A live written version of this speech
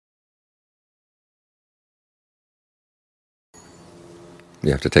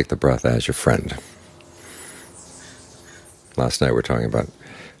You have to take the breath as your friend. Last night we were talking about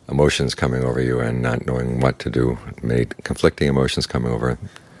emotions coming over you and not knowing what to do, many conflicting emotions coming over.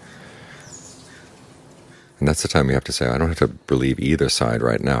 And that's the time you have to say, I don't have to believe either side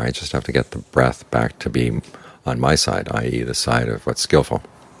right now. I just have to get the breath back to be on my side, i.e. the side of what's skillful.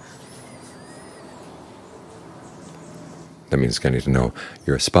 That means getting to know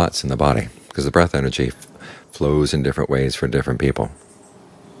your spots in the body, because the breath energy flows in different ways for different people.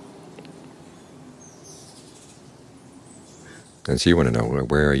 And so you want to know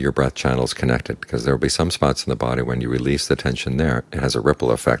where are your breath channels connected, because there will be some spots in the body when you release the tension there, it has a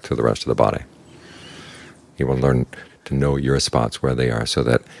ripple effect to the rest of the body. You will learn to know your spots where they are, so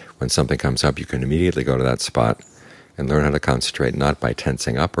that when something comes up, you can immediately go to that spot and learn how to concentrate, not by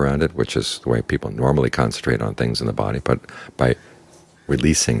tensing up around it, which is the way people normally concentrate on things in the body, but by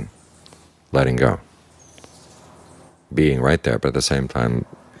releasing, letting go, being right there, but at the same time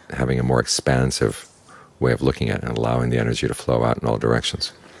having a more expansive way of looking at it and allowing the energy to flow out in all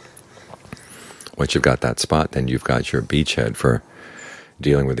directions. Once you've got that spot, then you've got your beachhead for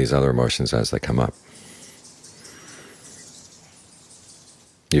dealing with these other emotions as they come up.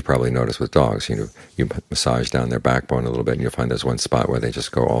 You probably notice with dogs, you massage down their backbone a little bit, and you'll find there's one spot where they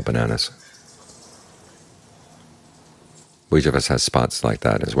just go all bananas. Each of us has spots like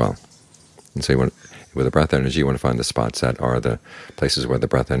that as well. And so with the breath energy, you want to find the spots that are the places where the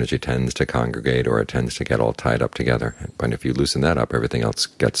breath energy tends to congregate, or it tends to get all tied up together. But if you loosen that up, everything else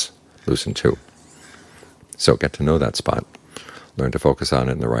gets loosened too. So get to know that spot. Learn to focus on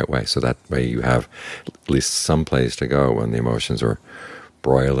it in the right way, so that way you have at least some place to go when the emotions are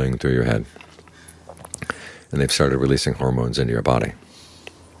broiling through your head, and they've started releasing hormones into your body.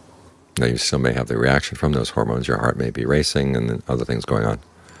 Now you still may have the reaction from those hormones, your heart may be racing and then other things going on,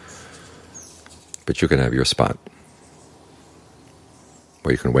 but you can have your spot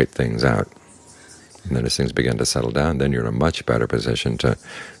where you can wait things out, and then as things begin to settle down, then you're in a much better position to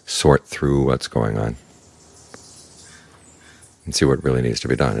sort through what's going on and see what really needs to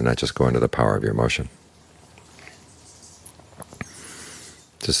be done, and not just go into the power of your emotion.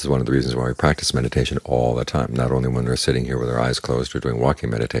 This is one of the reasons why we practice meditation all the time, not only when we're sitting here with our eyes closed or doing walking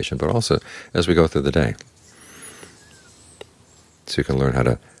meditation, but also as we go through the day. So you can learn how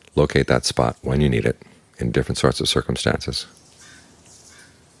to locate that spot when you need it in different sorts of circumstances.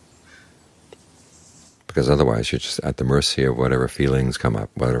 Because otherwise you're just at the mercy of whatever feelings come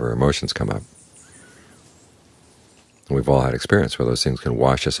up, whatever emotions come up. And we've all had experience where those things can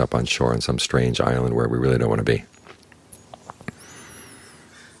wash us up on shore on some strange island where we really don't want to be.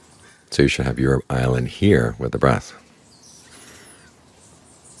 So you should have your island here with the breath.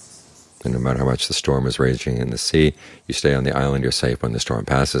 And no matter how much the storm is raging in the sea, you stay on the island, you're safe. When the storm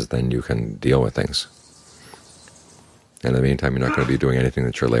passes, then you can deal with things. And in the meantime, you're not going to be doing anything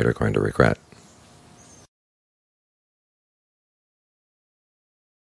that you're later going to regret.